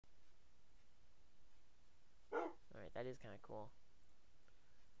That is kind of cool.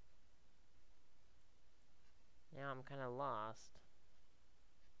 Now I'm kind of lost.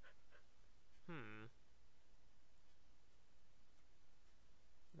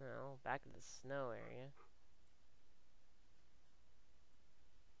 No, back to the snow area.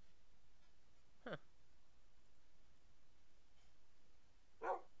 Huh.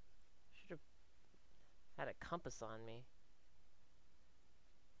 Should have had a compass on me.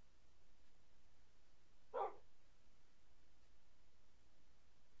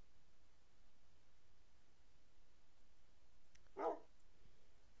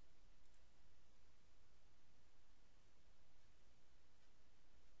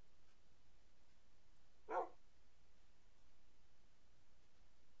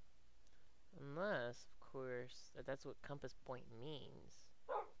 Unless, of course, that's what compass point means.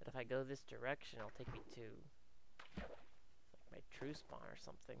 That if I go this direction, it'll take me to like my true spawn or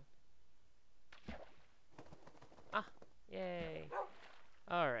something. Ah! Yay!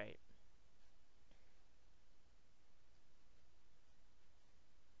 Alright.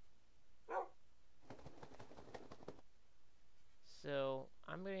 So,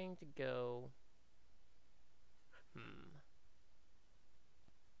 I'm going to go...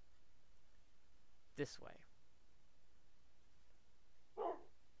 this way.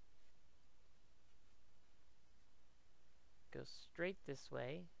 Go straight this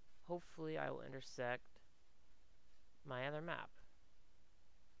way. Hopefully I will intersect my other map.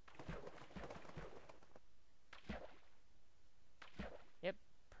 Yep,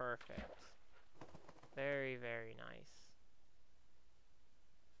 perfect. Very, very nice.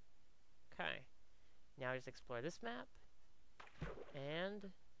 Okay. Now just explore this map. And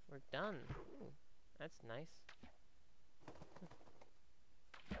we're done. Ooh, that's nice.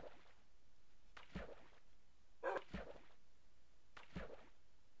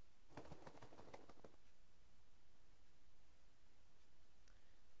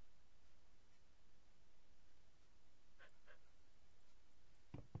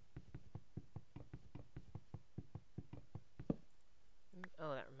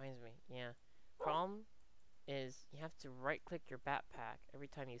 Oh, that reminds me. Yeah. Problem is you have to right click your backpack every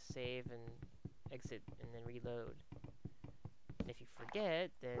time you save and exit and then reload. And if you forget,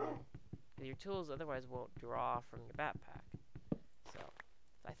 then your tools otherwise won't draw from your backpack. So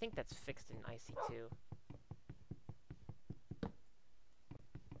I think that's fixed in IC2.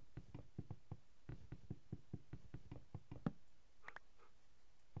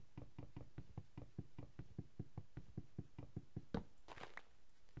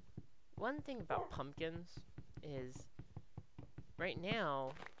 One thing about pumpkins is, right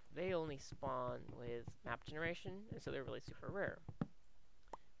now, they only spawn with map generation, and so they're really super rare.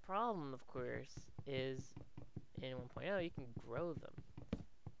 Problem, of course, is in 1.0 you can grow them.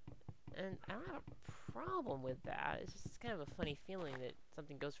 And I don't have a problem with that. It's just kind of a funny feeling that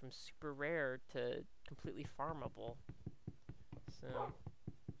something goes from super rare to completely farmable. So,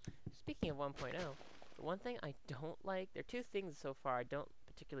 speaking of 1.0, the one thing I don't like, there are two things so far I don't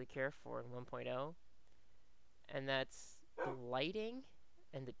particularly care for in 1.0, and that's the lighting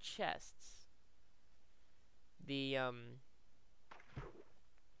and the chests. The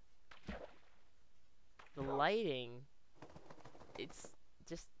lighting, it's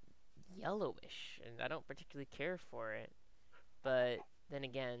just yellowish, and I don't particularly care for it. But then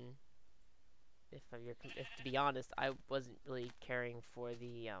again, if to be honest, I wasn't really caring for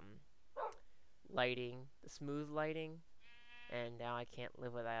the lighting, the smooth lighting, and now I can't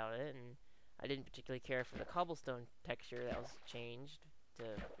live without it. And I didn't particularly care for the cobblestone texture that was changed to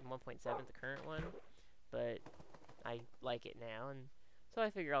 1.7, the current one, but I like it now, and so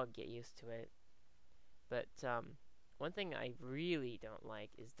I figure I'll get used to it. But one thing I really don't like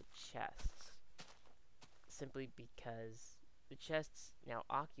is the chests, simply because the chests now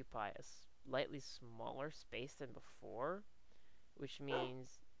occupy a slightly smaller space than before, which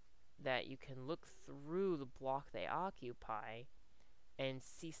means that you can look through the block they occupy and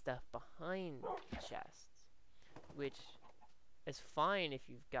see stuff behind the chests, which is fine if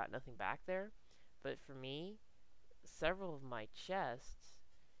you've got nothing back there, but for me, several of my chests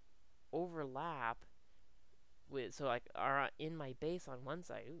overlap with, so like, are in my base on one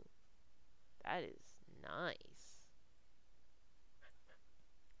side. Ooh, that is nice.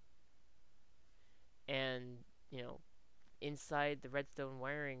 And, you know, inside the redstone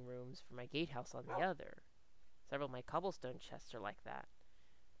wiring rooms for my gatehouse on the other. Several of my cobblestone chests are like that.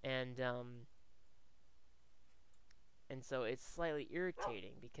 And so it's slightly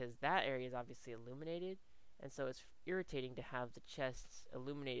irritating because that area is obviously illuminated, and so it's irritating to have the chests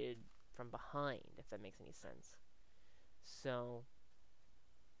illuminated from behind, if that makes any sense. So,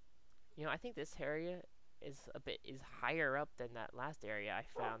 you know, I think this area is higher up than that last area I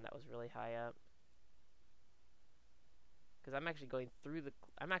found that was really high up. Because I'm actually going through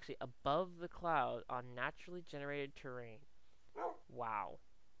I'm actually above the cloud on naturally generated terrain. Wow.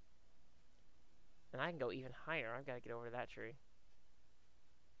 And I can go even higher. I've got to get over to that tree.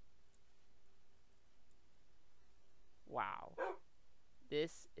 Wow.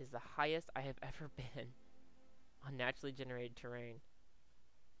 This is the highest I have ever been on naturally generated terrain.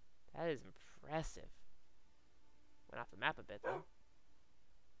 That is impressive. Went off the map a bit, though.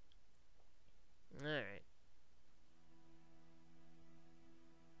 Alright.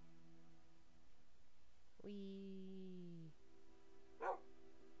 Whee!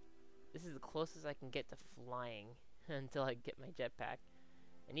 This is the closest I can get to flying until I get my jetpack.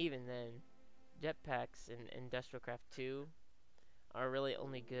 And even then, jetpacks in IndustrialCraft 2 are really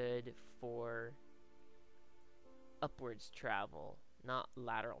only good for upwards travel, not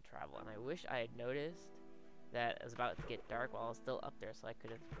lateral travel. And I wish I had noticed that it was about to get dark while I was still up there, so I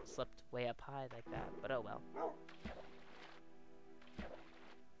could have slept way up high like that. But oh well.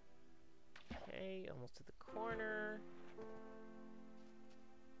 Okay, almost to the corner.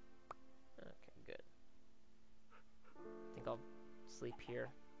 Okay, good. I think I'll sleep here.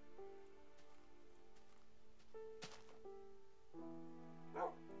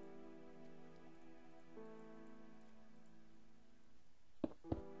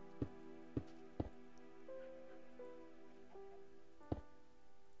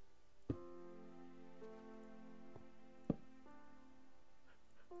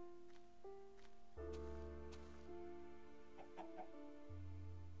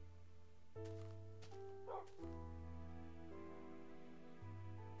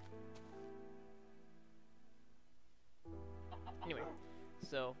 Anyway,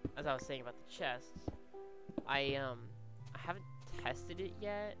 so as I was saying about the chests, I haven't tested it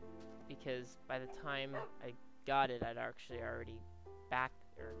yet because by the time I got it, I'd actually already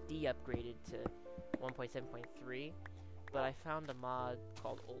de-upgraded to 1.7.3. But I found a mod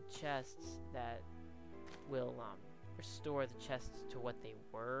called Old Chests that will restore the chests to what they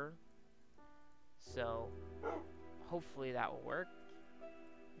were. So hopefully that will work.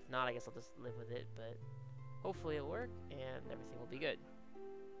 If not, I guess I'll just live with it, but hopefully it'll work and everything will be good.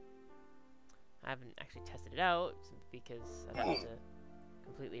 I haven't actually tested it out because I'd have to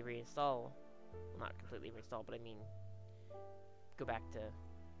completely reinstall. Well, not completely reinstall, but I mean go back to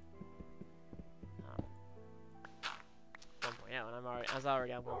 1.0, and I was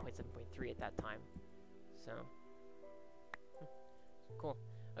already on 1.7.3 at that time. So cool.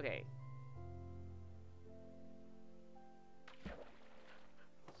 Okay.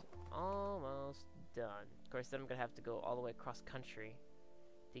 Almost done. Of course, then I'm gonna have to go all the way across country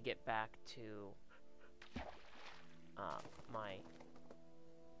to get back to my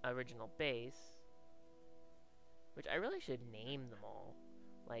original base, which I really should name them all,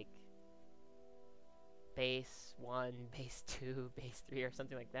 like base 1, base 2, base 3, or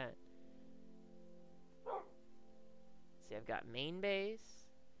something like that. See, I've got main base.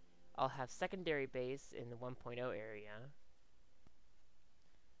 I'll have secondary base in the 1.0 area.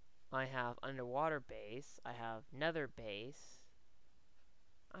 I have underwater base, I have nether base,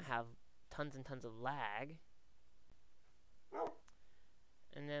 I have tons and tons of lag,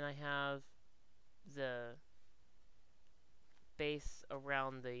 and then I have the base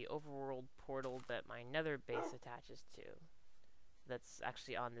around the overworld portal that my nether base attaches to. That's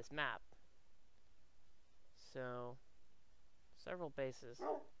actually on this map. So, several bases.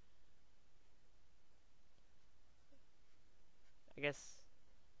 I guess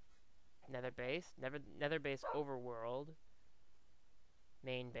nether base, nether base overworld,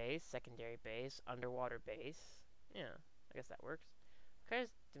 main base, secondary base, underwater base. Yeah, I guess that works. Occurs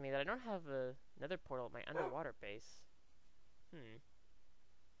to me that I don't have a nether portal at my underwater base. Oh,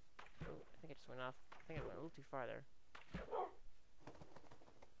 I think I just went off. I think I went a little too far there.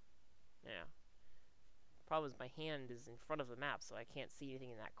 Yeah. Problem is my hand is in front of the map, so I can't see anything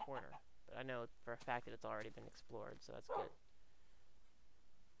in that corner. But I know for a fact that it's already been explored, so that's good.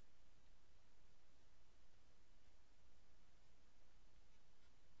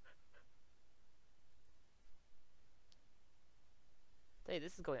 Hey,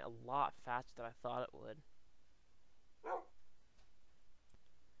 this is going a lot faster than I thought it would.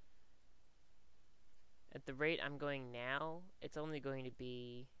 At the rate I'm going now, it's only going to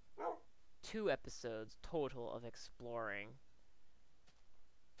be 2 episodes total of exploring.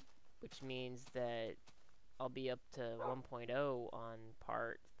 Which means that I'll be up to 1.0 on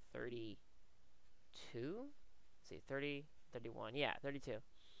part 32? Let's see, 30, 31, yeah, 32.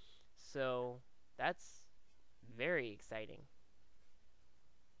 So, that's very exciting.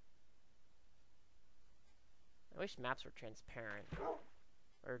 wish maps were transparent.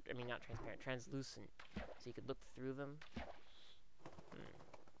 Or, I mean, not transparent, translucent. So you could look through them.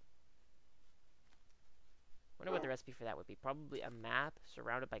 Wonder what the recipe for that would be. Probably a map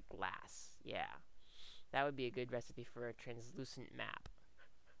surrounded by glass. Yeah. That would be a good recipe for a translucent map.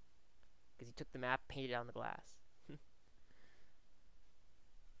 Because you took the map, painted it on the glass.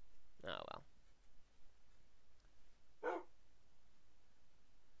 Oh well.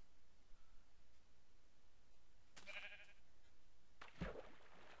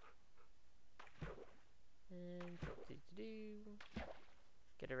 And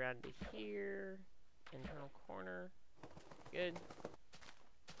get around to here. Internal corner. Good.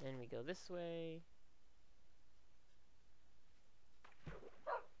 Then we go this way.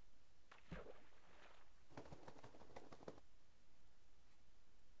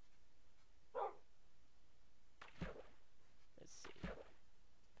 Let's see. If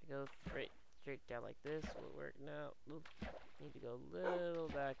I go straight down like this, will it work? No. Oop. Need to go a little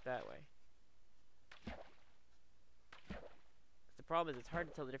back that way. The problem is it's hard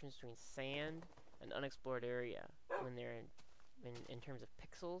to tell the difference between sand and unexplored area when they're in terms of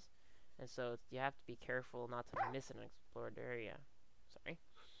pixels, and so you have to be careful not to miss an unexplored area. Sorry,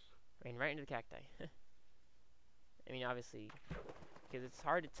 ran right into the cacti. I mean, obviously, because it's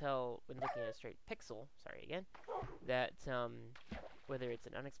hard to tell when looking at a straight pixel. Sorry again, that whether it's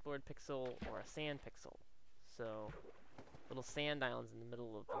an unexplored pixel or a sand pixel. So little sand islands in the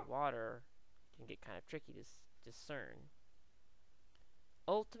middle of the water can get kind of tricky to discern.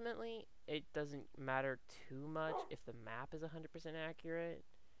 Ultimately, it doesn't matter too much if the map is 100% accurate,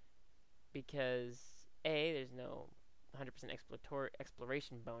 because A, there's no 100%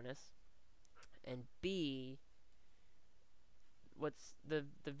 exploration bonus, and B, what's the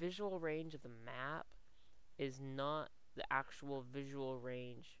visual range of the map is not the actual visual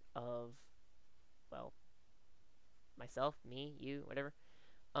range of, well, myself, me, you, whatever.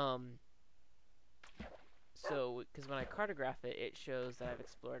 So, because when I cartograph it, it shows that I've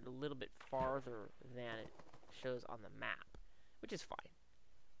explored a little bit farther than it shows on the map, which is fine.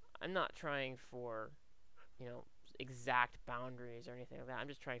 I'm not trying for, you know, exact boundaries or anything like that. I'm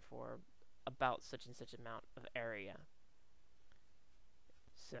just trying for about such and such amount of area.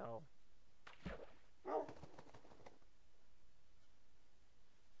 So,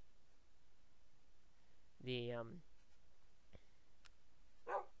 the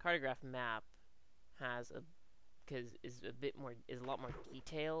cartograph map has is a lot more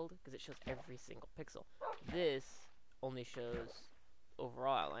detailed because it shows every single pixel. This only shows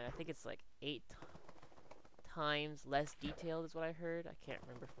overall, and I think it's like 8 times less detailed is what I heard. I can't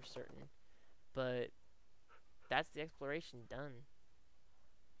remember for certain, but that's the exploration done.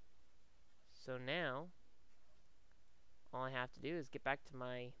 So now all I have to do is get back to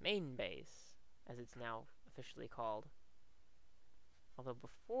my main base, as it's now officially called. Although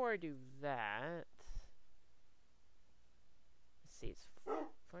before I do that, let's see, it's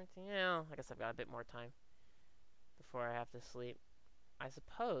 14 now. I guess I've got a bit more time before I have to sleep. I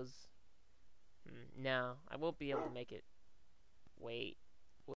suppose. No, I won't be able to make it. Wait.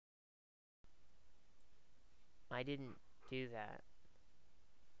 I didn't do that.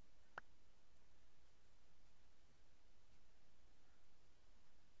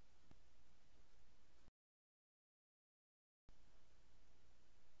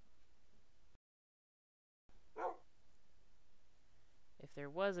 If there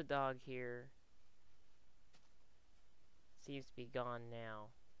was a dog here, it seems to be gone now.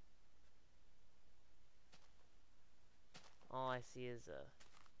 All I see is a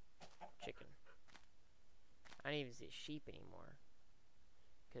chicken. I don't even see a sheep anymore,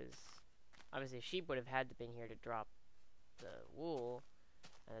 because obviously a sheep would have had to been here to drop the wool,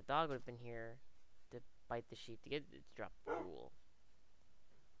 and the dog would have been here to bite the sheep to get it to drop the wool.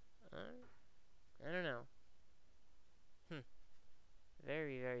 I don't know.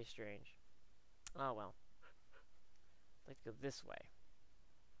 Very, very strange. Oh well. Let's go this way.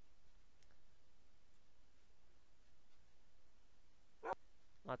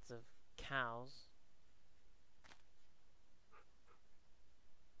 Lots of cows.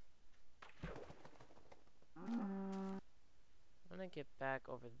 I'm gonna get back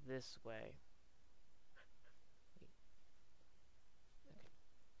over this way. Okay.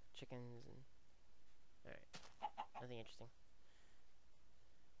 Chickens and... Alright. Nothing interesting.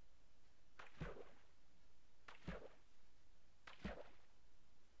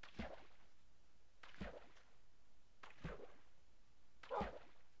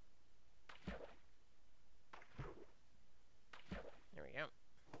 There we go.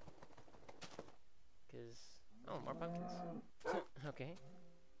 Oh, more pumpkins. Okay.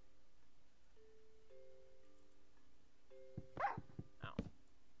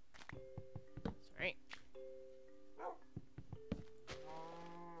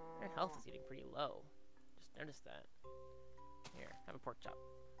 Their health is getting pretty low. Just noticed that. Here, have a pork chop.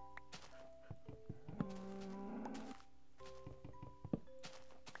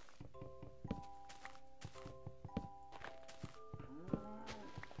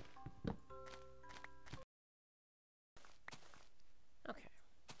 Okay.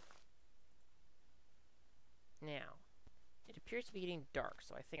 Now, it appears to be getting dark,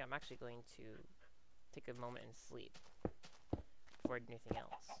 so I think I'm actually going to take a moment and sleep before I do anything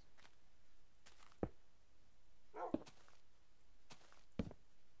else.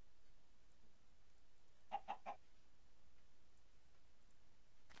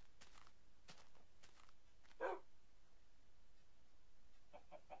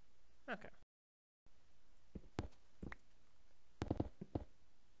 Okay.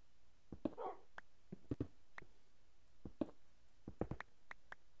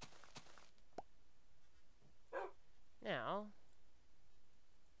 Now,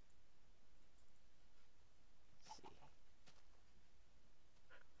 let's see.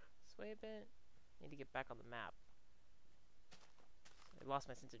 This way a bit. Need to get back on the map. I lost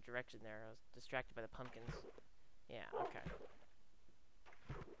my sense of direction there. I was distracted by the pumpkins. Yeah, okay.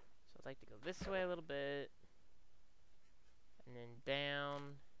 So I'd like to go this way a little bit. And then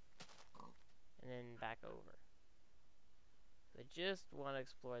down. And then back over. I just want to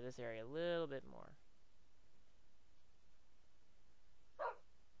explore this area a little bit more.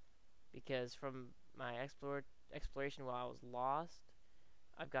 Because from my exploration while I was lost,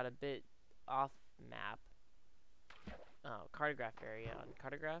 I've got a bit off map Cartograph area on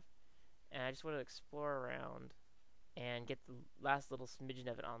Cartograph, and I just want to explore around and get the last little smidgen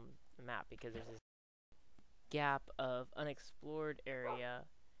of it on the map, because there's this gap of unexplored area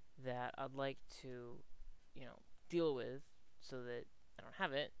that I'd like to, you know, deal with so that I don't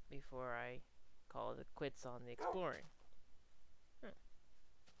have it before I call it quits on the exploring.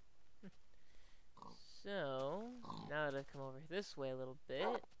 So, now that I've come over this way a little bit,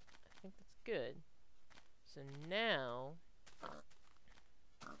 I think that's good. So now,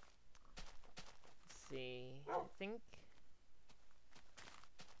 let's see, I think,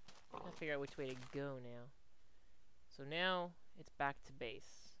 I gotta figure out which way to go now. So now, it's back to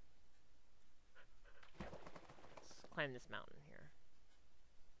base. Let's climb this mountain here.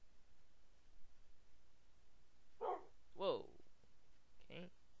 Whoa.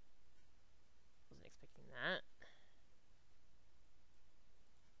 Okay. Wasn't expecting that.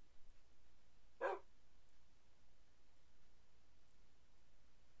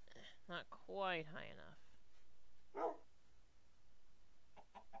 Not quite high enough.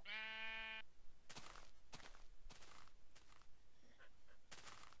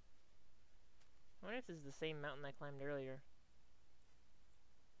 I wonder if this is the same mountain I climbed earlier.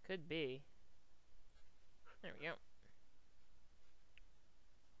 Could be. There we go.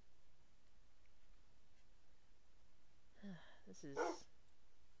 This is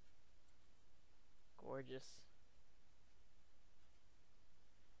gorgeous.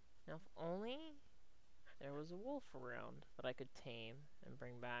 Now, if only there was a wolf around that I could tame and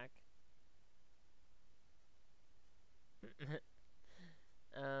bring back.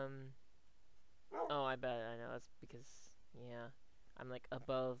 Oh, I bet I know. That's because, yeah, I'm like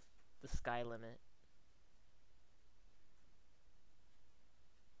above the sky limit.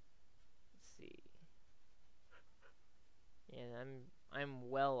 Let's see. Yeah, I'm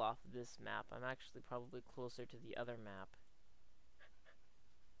well off this map. I'm actually probably closer to the other map.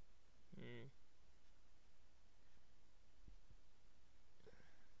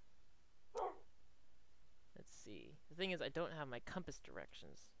 Let's see. The thing is, I don't have my compass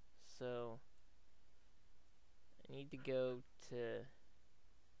directions, so I need to go to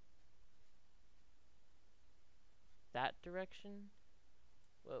that direction.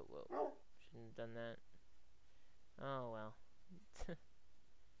 Whoa, whoa. Shouldn't have done that. Oh, well.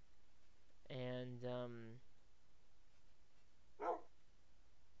 And,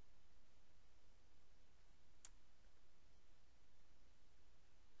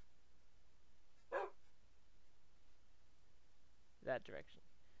 that direction.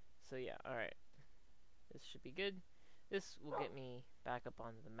 So yeah, alright. This should be good. This will get me back up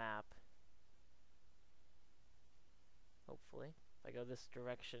onto the map. Hopefully. If I go this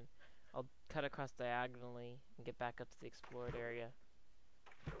direction, I'll cut across diagonally and get back up to the explored area.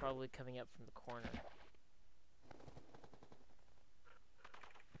 Probably coming up from the corner.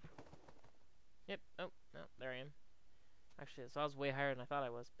 Yep. Oh, no, there I am. Actually, so I was way higher than I thought I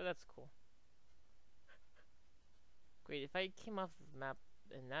was, but that's cool. Great, if I came off the map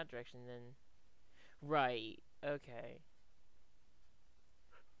in that direction, then... Right, okay.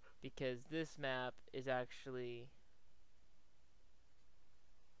 Because this map is actually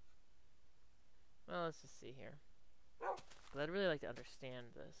Well, let's just see here. 'Cause I'd really like to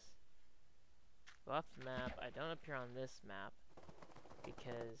understand this. Go off the map. I don't appear on this map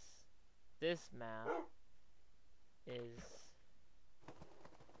because this map is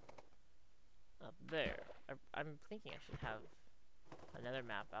up there. I'm thinking I should have another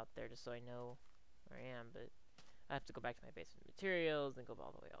map out there just so I know where I am, but I have to go back to my basement materials and go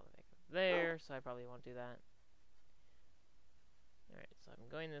all the way there, so I probably won't do that. Alright, so I'm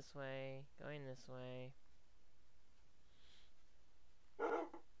going this way, going this way.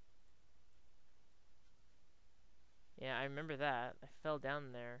 Yeah, I remember that. I fell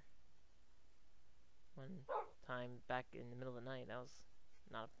down there one time back in the middle of the night. That was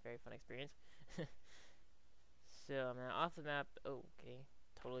not a very fun experience. So I'm now off the map. Oh, okay.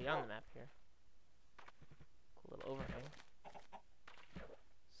 Totally on the map here. Cool little overhang.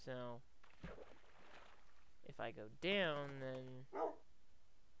 So if I go down, then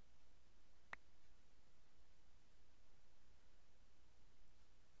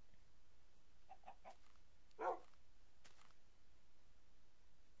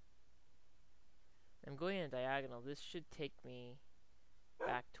I'm going in a diagonal. This should take me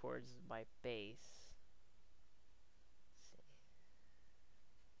back towards my base. Let's see.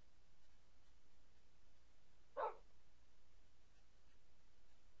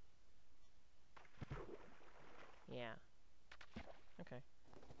 Yeah. Okay.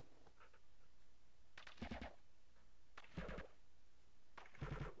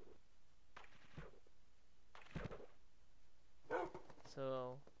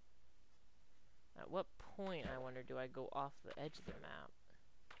 So at what point, I wonder, do I go off the edge of the map?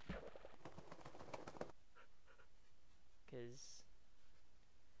 Because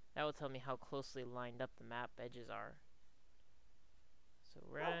that will tell me how closely lined up the map edges are. So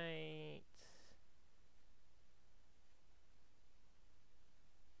right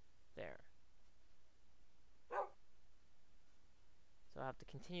there. So I'll have to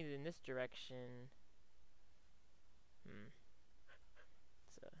continue in this direction.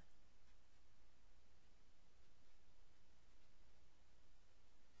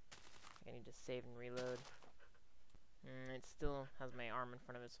 I need to save and reload. It still has my arm in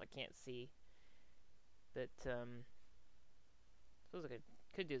front of it, so I can't see. But suppose I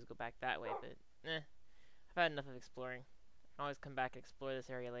could do is go back that way, but I've had enough of exploring. I'll always come back and explore this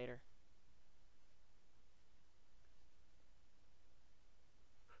area later.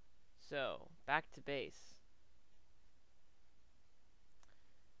 So back to base.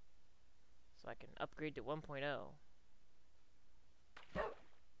 So I can upgrade to 1.0.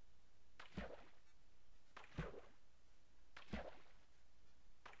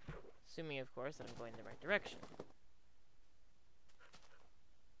 Assuming, of course, that I'm going in the right direction.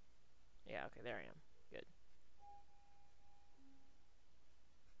 Yeah, okay, there I am. Good.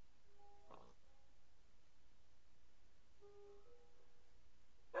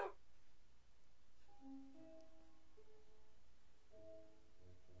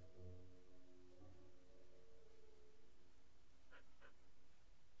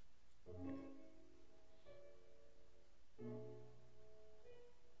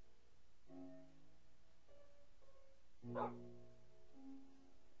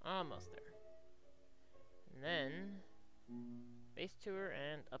 Almost there. And then base tour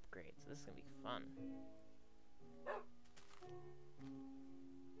and upgrades. This is gonna be fun.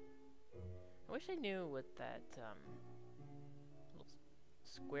 I wish I knew what that little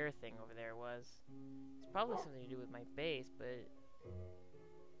square thing over there was. It's probably something to do with my base, but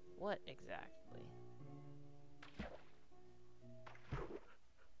what exactly?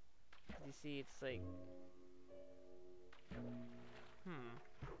 You see, it's like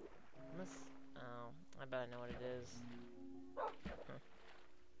unless, oh, I bet I know what it is. Except,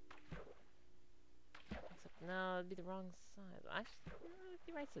 no, it'd be the wrong size. Actually, it'd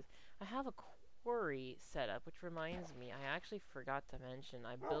be right size. I have a quarry set up, which reminds me, I actually forgot to mention,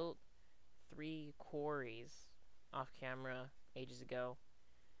 I built 3 quarries off camera ages ago.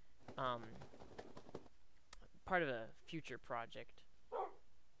 Part of a future project.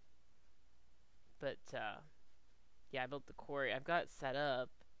 But, yeah, I built the quarry. I've got it set up,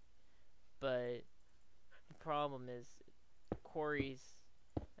 but the problem is quarries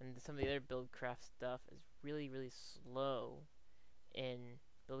and some of the other BuildCraft stuff is really, really slow in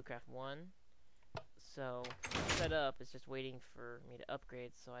BuildCraft 1. So, set up is just waiting for me to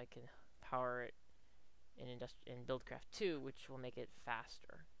upgrade so I can power it in BuildCraft 2, which will make it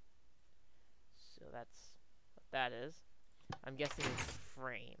faster. So that's what that is. I'm guessing it's the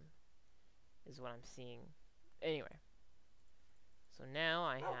frame is what I'm seeing. Anyway, so now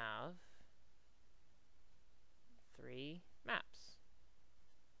I have 3 maps.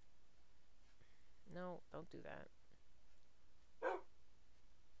 No, don't do that.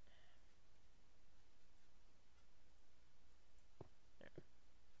 There.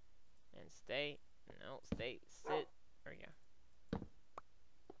 And stay. No, stay. Sit. There we go.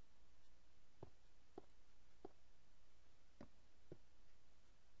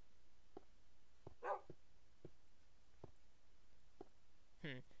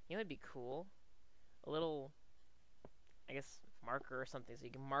 You know what'd be cool? A little, I guess, marker or something, so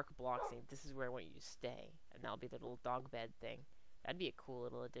you can mark blocks saying this is where I want you to stay, and that'll be the little dog bed thing. That'd be a cool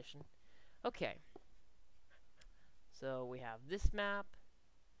little addition. Okay. So we have this map,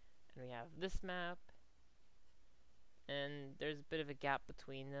 and we have this map, and there's a bit of a gap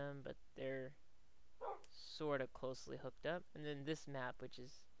between them, but they're sort of closely hooked up. And then this map, which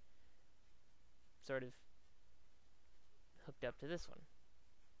is sort of hooked up to this one.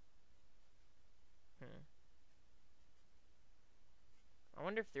 I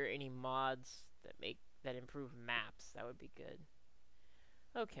wonder if there are any mods that improve maps. That would be good.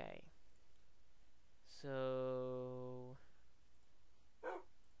 Okay. So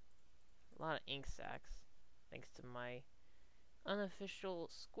a lot of ink sacs, thanks to my unofficial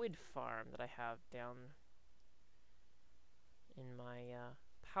squid farm that I have down in my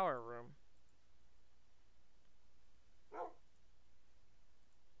power room.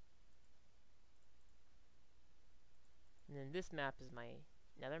 And then this map is my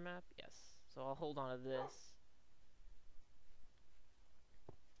nether map, yes. So I'll hold on to this.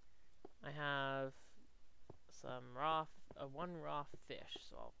 I have some one raw fish,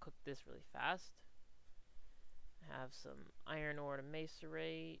 so I'll cook this really fast. I have some iron ore to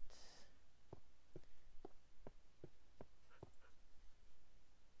macerate.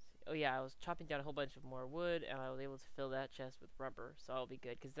 Oh yeah, I was chopping down a whole bunch of more wood, and I was able to fill that chest with rubber, so I'll be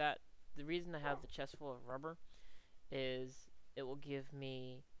good. Because the reason I have the chest full of rubber is it will give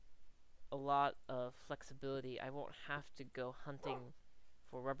me a lot of flexibility. I won't have to go hunting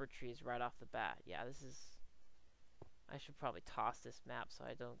for rubber trees right off the bat. Yeah, I should probably toss this map so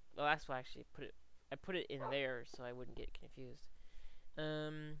I don't. Well, that's why I actually I put it in there so I wouldn't get confused.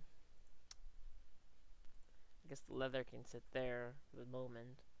 I guess the leather can sit there for the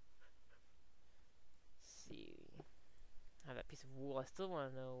moment. Let's see. I have that piece of wool. I still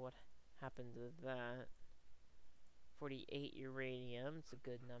want to know what happened to that. 48 uranium. It's a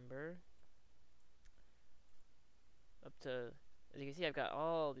good number. Up to, as you can see, I've got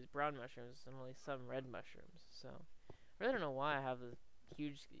all these brown mushrooms and only some red mushrooms. So I really don't know why I have a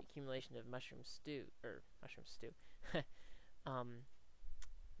huge accumulation of mushroom stew.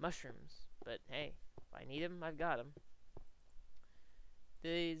 Mushrooms. But hey, if I need them, I've got them.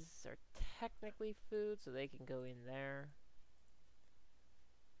 These are technically food, so they can go in there.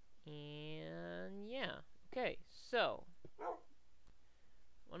 And yeah. Okay, so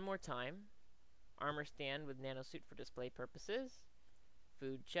one more time. Armor stand with nanosuit for display purposes.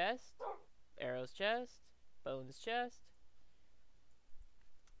 Food chest. Arrows chest. Bones chest.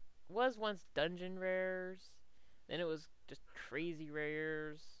 Was once dungeon rares. Then it was just crazy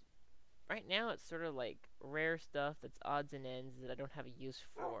rares. Right now it's sort of like rare stuff that's odds and ends that I don't have a use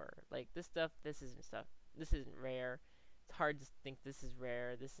for. Like this stuff, this isn't rare. It's hard to think this is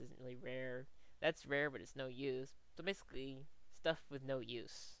rare, this isn't really rare. That's rare, but it's no use. So basically, stuff with no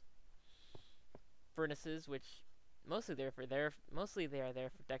use. Furnaces, which mostly they are there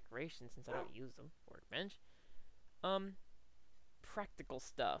for decoration since I don't use them. Workbench. Practical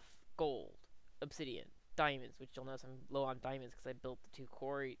stuff: gold, obsidian, diamonds. Which you'll notice I'm low on diamonds because I built the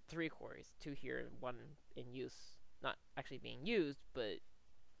 3 quarries, 2 here and 1 in use. Not actually being used, but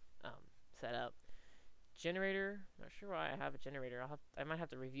set up. Generator. Not sure why I have a generator. I might have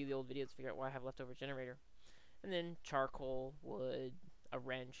to review the old videos to figure out why I have leftover generator. And then charcoal, wood, a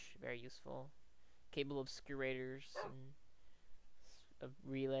wrench, very useful. Cable obscurators, and a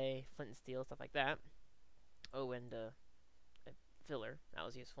relay, flint and steel, stuff like that. Oh, and a filler. That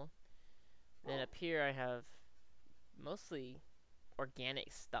was useful. Then up here I have mostly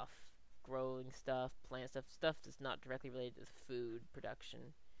organic stuff, growing stuff, plant stuff that's not directly related to food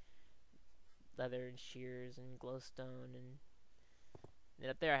production. Leather and shears and glowstone, and then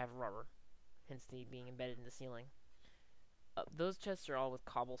up there I have rubber, hence the being embedded in the ceiling. Those chests are all with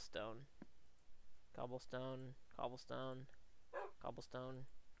cobblestone. Cobblestone, cobblestone, cobblestone,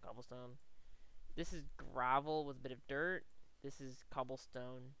 cobblestone. This is gravel with a bit of dirt. This is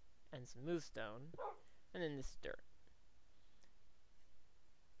cobblestone and smooth stone. And then this is dirt.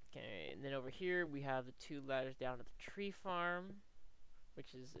 Okay, and then over here we have the 2 ladders down to the tree farm,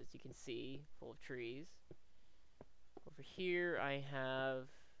 which is, as you can see, full of trees. Over here I have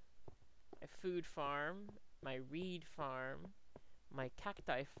a food farm, my reed farm, my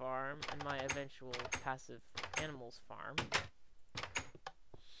cacti farm and my eventual passive animals farm.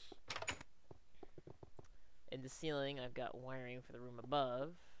 In the ceiling, I've got wiring for the room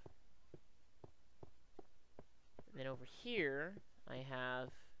above. And then over here, I have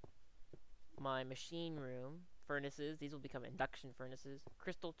my machine room, furnaces. These will become induction furnaces.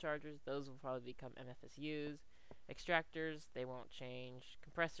 Crystal chargers, those will probably become MFSUs. Extractors, they won't change.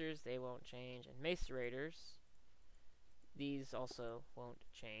 Compressors, they won't change. And macerators, these also won't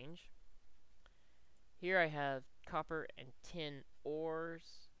change. Here I have copper and tin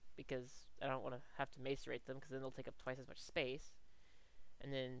ores, because I don't want to have to macerate them, because then they'll take up twice as much space.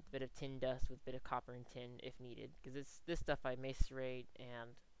 And then a bit of tin dust with a bit of copper and tin if needed, because this stuff I macerate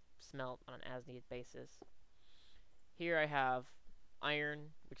and smelt on an as-needed basis. Here I have iron,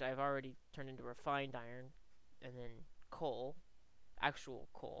 which I've already turned into refined iron, and then coal, actual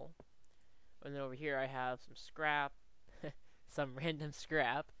coal. And then over here I have some scrap, some random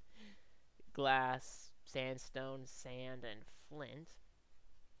scrap, glass, sandstone, sand, and flint.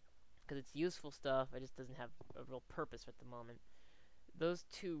 Because it's useful stuff, it just doesn't have a real purpose at the moment. Those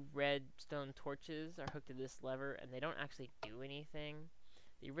two red stone torches are hooked to this lever, and they don't actually do anything.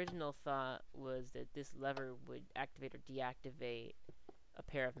 The original thought was that this lever would activate or deactivate a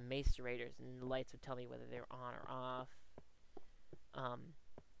pair of macerators, and the lights would tell me whether they're on or off.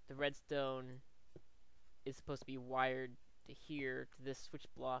 The redstone is supposed to be wired to here, to this switch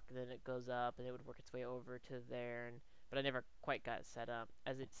block, and then it goes up, and it would work its way over to there, but I never quite got it set up.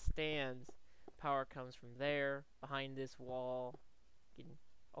 As it stands, power comes from there, behind this wall. You can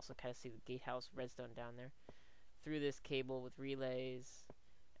also kind of see the gatehouse redstone down there, through this cable with relays,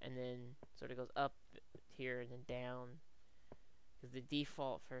 and then sort of goes up here and then down. Because the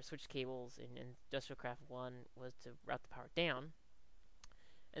default for switch cables in IndustrialCraft 1 was to route the power down.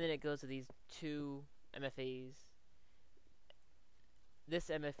 And then it goes to these two MFEs. This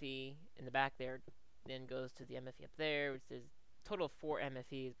MFE in the back there then goes to the MFE up there, which is a total of 4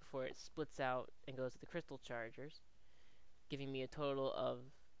 MFEs before it splits out and goes to the crystal chargers, giving me a total of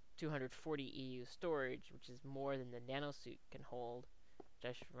 240 EU storage, which is more than the nanosuit can hold.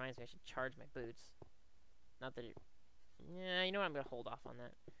 Which reminds me I should charge my boots. Not that it... Yeah, you know what? I'm going to hold off on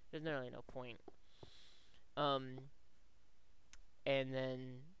that. There's really no point. And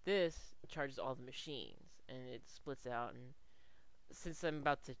then this charges all the machines, and it splits out. And since I'm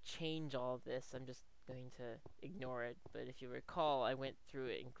about to change all of this, I'm just going to ignore it. But if you recall, I went through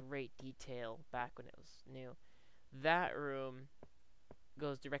it in great detail back when it was new. That room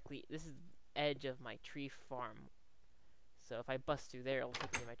goes directly... This is the edge of my tree farm. So if I bust through there, it'll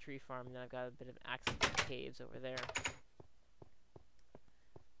take me to my tree farm, and then I've got a bit of access to the caves over there.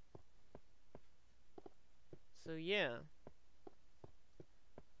 So yeah.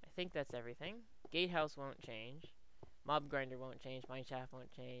 I think that's everything. Gatehouse won't change. Mob grinder won't change. Mineshaft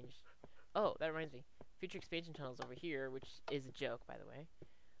won't change. Oh, that reminds me. Future expansion tunnels over here, which is a joke, by the way.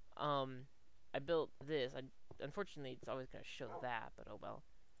 I built this. Unfortunately, it's always going to show that, but oh well.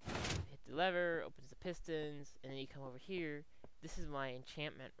 Hit the lever, opens the pistons, and then you come over here. This is my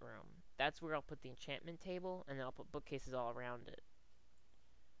enchantment room. That's where I'll put the enchantment table, and then I'll put bookcases all around it.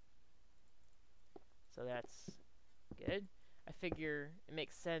 So that's good. I figure it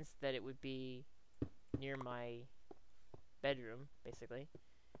makes sense that it would be near my bedroom, basically,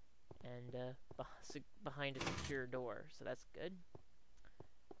 and behind a secure door, so that's good.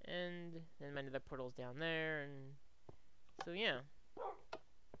 And then my nether portal's down there, and so yeah.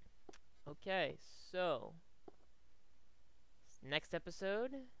 Okay, so next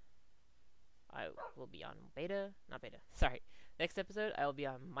episode I will be on next episode I will be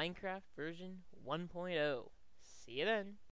on Minecraft version 1.0. See you then.